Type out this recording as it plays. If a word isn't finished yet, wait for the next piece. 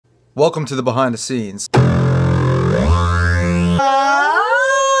Welcome to the behind the scenes.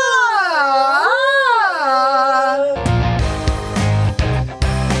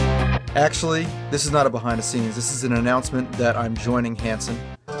 Actually, this is not a behind the scenes. This is an announcement that I'm joining Hanson.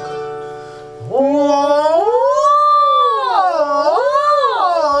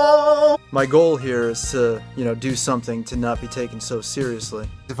 My goal here is to, do something to not be taken so seriously.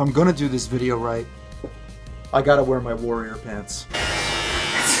 If I'm gonna do this video right, I gotta wear my warrior pants.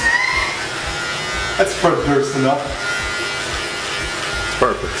 That's Fred Durst enough. It's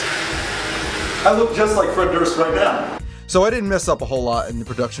perfect. I look just like Fred Durst right now. So I didn't mess up a whole lot in the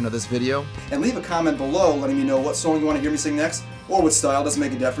production of this video. And leave a comment below letting me know what song you want to hear me sing next, or what style, doesn't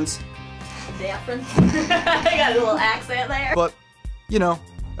make a difference. Difference? I got a little accent there. But,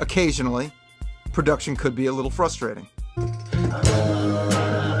 occasionally, production could be a little frustrating.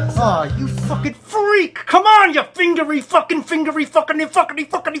 Aw, you fucking freak! Come on, you fingery fucking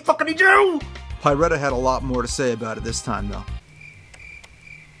Jew! Pyretta had a lot more to say about it this time, though.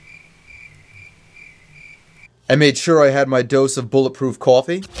 I made sure I had my dose of bulletproof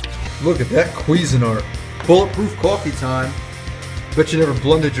coffee. Look at that Cuisinart. Bulletproof coffee time. Bet you never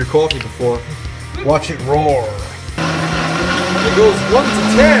blended your coffee before. Watch it roar. It goes 1 to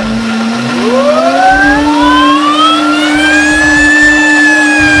 10.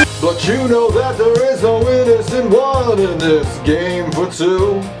 But you know that there is no innocent one in this game for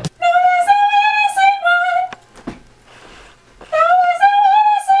two.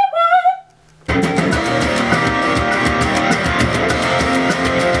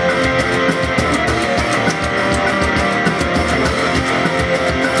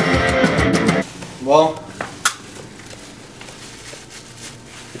 Well,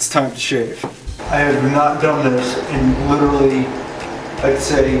 it's time to shave. I have not done this in literally, I'd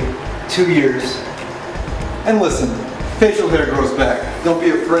say, 2 years. And listen, facial hair grows back. Don't be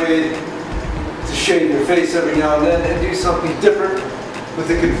afraid to shave your face every now and then and do something different with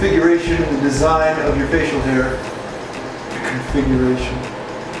the configuration and design of your facial hair. Configuration.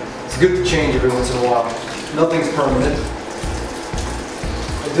 It's good to change every once in a while. Nothing's permanent.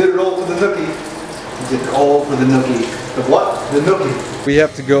 I did it all for the nookie. Did it all for the nookie. The what? The nookie. We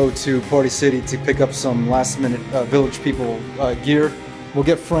have to go to Party City to pick up some last minute Village People gear. We'll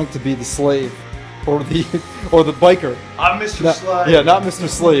get Frank to be the slave. Or the biker. I'm Mr. Slave. Yeah, not Mr.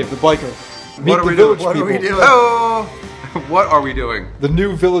 Slave, the biker. Meet the Village People. Oh! What are we doing? The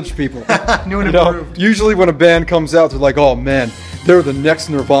new Village People. New and improved. Usually when a band comes out, they're like, oh man, they're the next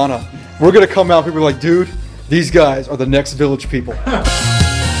Nirvana. We're gonna come out, people are like, dude, these guys are the next Village People.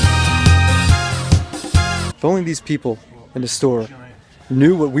 If only these people in the store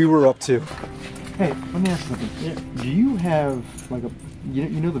knew what we were up to. Hey, let me ask you something. Do you have like a, you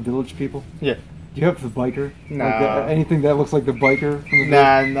know the Village People? Yeah. Do you have the biker? No. Like anything that looks like the biker? From the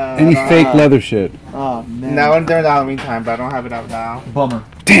No. Any fake leather shit? Oh man. No, during the Halloween time, but I don't have it out now. Bummer.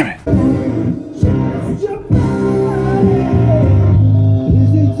 Damn it!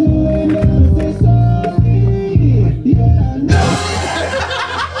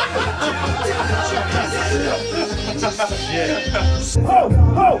 Ho,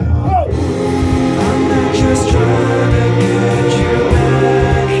 ho, ho! I'm not just trying to get you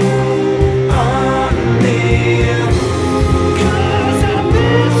back on me, 'cause I'm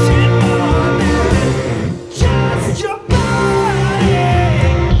missing more than just your body.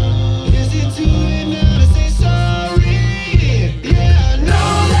 Is it too late now to say sorry? Yeah, I know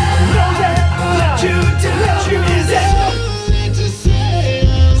that I let you down. Is it too late to say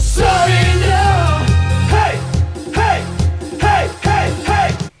I'm sorry now? Hey, hey, hey, hey, hey!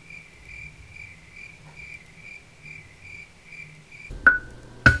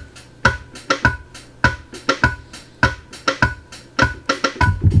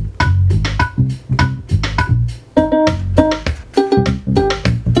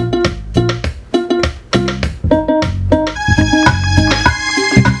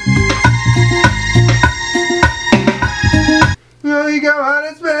 You go out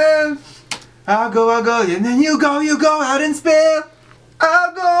and spin. I'll go, and then you go out and spin.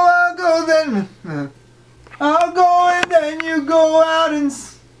 I'll go, then I'll go, and then you go out and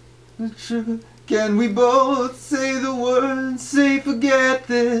can we both say the words, say forget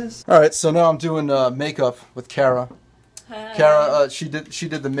this? Alright, so now I'm doing makeup with Kara. Kara, she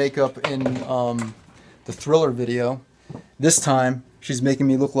did the makeup in the Thriller video. This time, she's making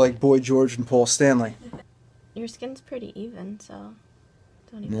me look like Boy George and Paul Stanley. Your skin's pretty even, so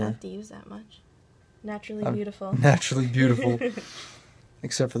don't even have to use that much. Naturally beautiful. Naturally beautiful.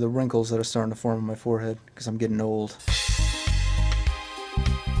 Except for the wrinkles that are starting to form on my forehead, because I'm getting old.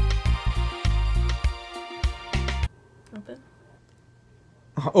 Open.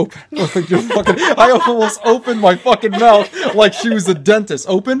 Open. I almost opened my fucking mouth like she was a dentist.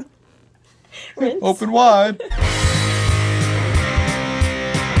 Open? Rinse. Open wide.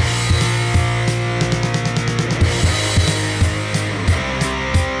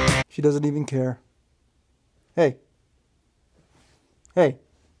 She doesn't even care. Hey. Hey.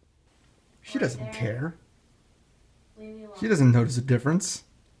 She doesn't care. She doesn't notice a difference.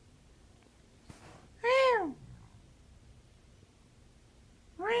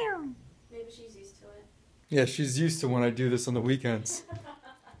 Maybe she's used to it. Yeah, she's used to when I do this on the weekends.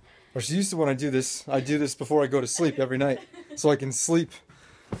 Or she's used to when I do this before I go to sleep every night. So I can sleep.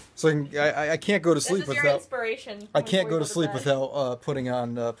 So I can't go to sleep This is your without... inspiration. I can't go to before you sleep bed. without putting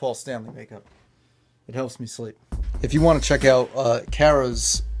on Paul Stanley makeup. It helps me sleep. If you want to check out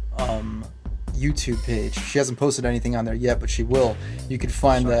Kara's YouTube page, she hasn't posted anything on there yet, but she will. You can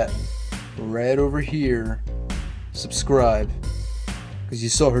find that right over here. Subscribe. Because you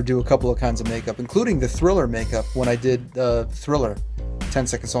saw her do a couple of kinds of makeup, including the Thriller makeup when I did Thriller. 10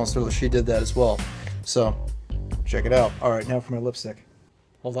 Second Songs Thriller. She did that as well. So, check it out. Alright, now for my lipstick.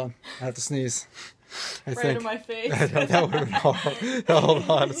 Hold on. I have to sneeze. I Right think. in my face. that would have been hard. Hold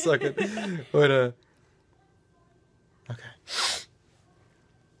on a second. Wait, okay.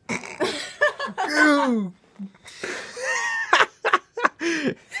 Ew.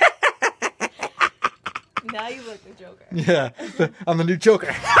 Now you look the Joker. Yeah, I'm the new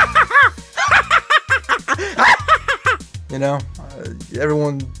Joker. You know,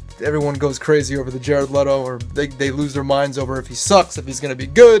 everyone goes crazy over the Jared Leto, or they lose their minds over if he sucks, if he's gonna be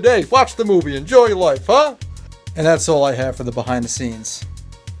good. Hey, watch the movie, enjoy your life, huh? And that's all I have for the behind the scenes.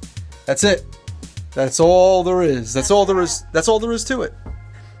 That's it. That's all there is. That's all there is. That's all there is to it.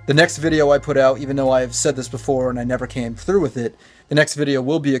 The next video I put out, even though I've said this before and I never came through with it, the next video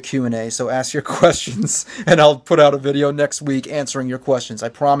will be a Q&A, so ask your questions, and I'll put out a video next week answering your questions. I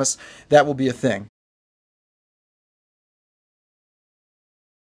promise that will be a thing.